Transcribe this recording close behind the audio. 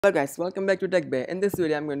Hello guys, welcome back to TechBay. In this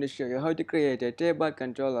video, I'm going to show you how to create a Tabbar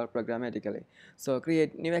controller programmatically. So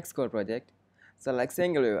create new Xcode project, select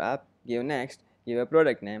single view app, give next, give a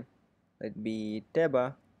product name, let be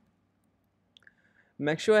Tabbar.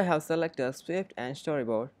 Make sure I have selected Swift and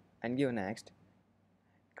Storyboard and give next,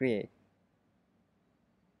 create.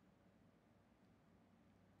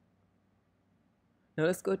 Now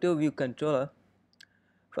let's go to view controller.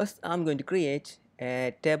 First, I'm going to create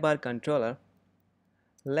a Tabbar controller.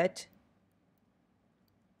 Let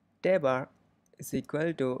Tabbar is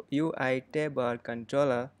equal to UI Tabbar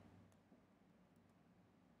controller.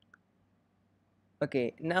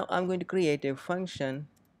 Okay, now I'm going to create a function.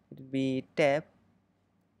 It will be tab.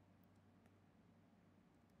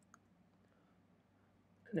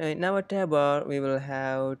 In our tabor, we will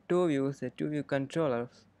have two views, the two view controllers.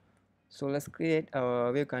 So let's create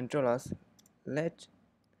our view controllers. Let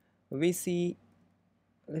VC,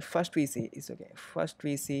 first VC is okay. First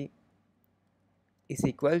VC is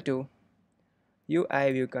equal to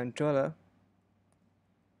UI view controller.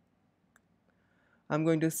 I'm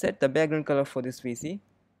going to set the background color for this VC.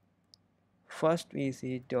 First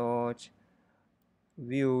VC dot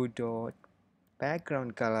view dot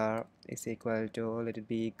background color is equal to, let it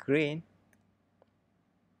be green.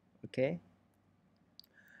 Okay.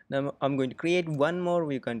 Now I'm going to create one more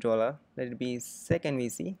view controller. Let it be second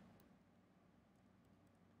VC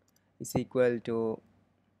is equal to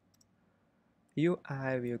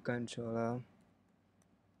UI view controller.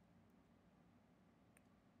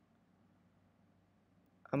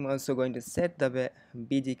 I'm also going to set the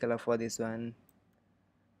BG color for this one.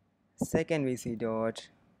 Second VC dot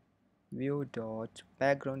view dot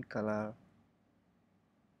background color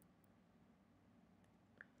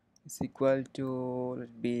is equal to,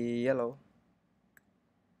 let be yellow.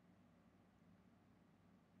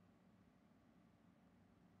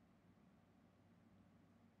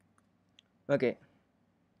 Okay.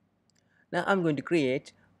 Now I'm going to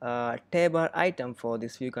create a Tabbar item for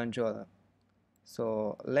this view controller.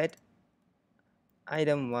 So let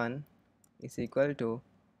item 1 is equal to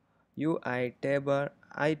UI Tabbar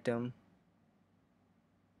item.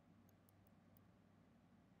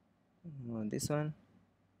 This one.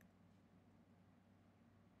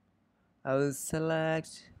 I will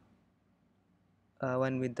select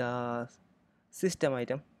one with the system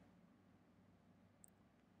item.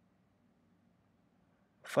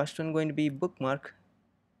 First one going to be bookmark,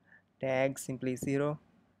 tag simply 0.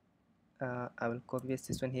 I will copy paste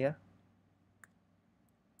this one here,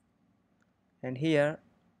 and here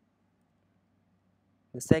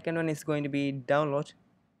the second one is going to be download.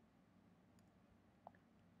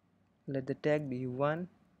 Let the tag be 1,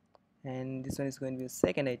 and this one is going to be the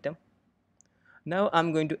second item. Now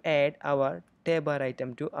I'm going to add our tabbar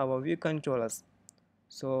item to our view controllers.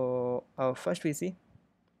 So our first VC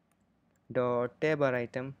dot tabbar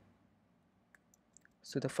item.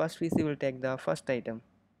 So the first VC will take the first item,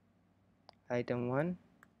 item 1,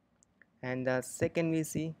 and the second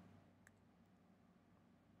VC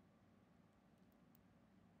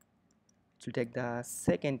to take the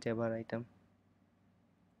second tabbar item.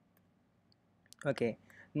 Okay,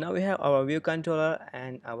 now we have our view controller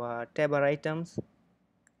and our tabbar items.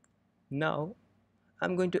 Now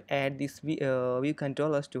I'm going to add these view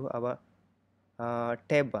controllers to our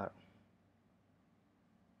tabbar.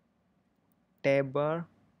 Tabbar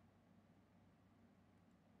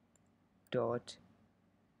dot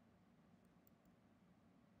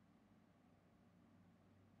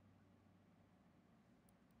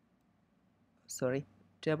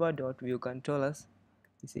tabbar dot view controllers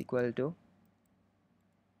is equal to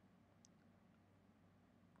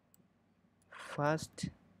first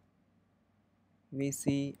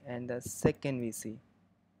VC and the second VC.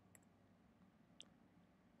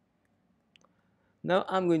 Now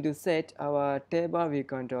I'm going to set our tabbar view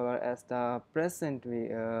controller as the present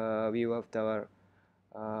view of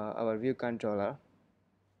our view controller.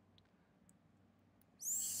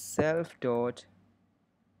 Self dot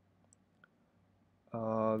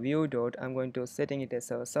view dot, I'm going to setting it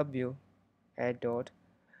as a subview, add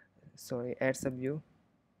subview,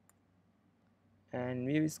 and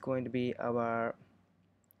view is going to be our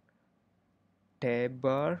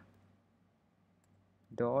tabbar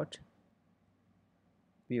dot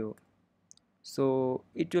view. So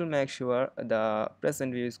it will make sure the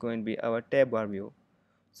present view is going to be our tabbar view.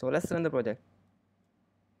 So let's run the project.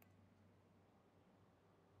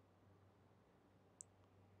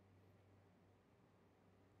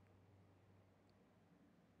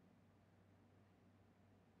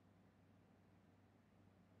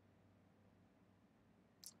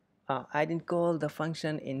 I didn't call the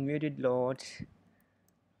function in muted load.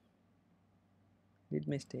 did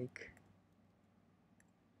mistake.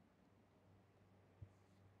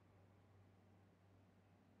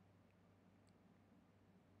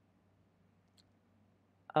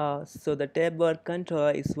 So the tabor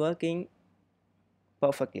controller is working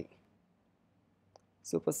perfectly.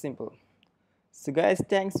 Super simple. So guys,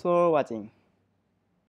 thanks for watching.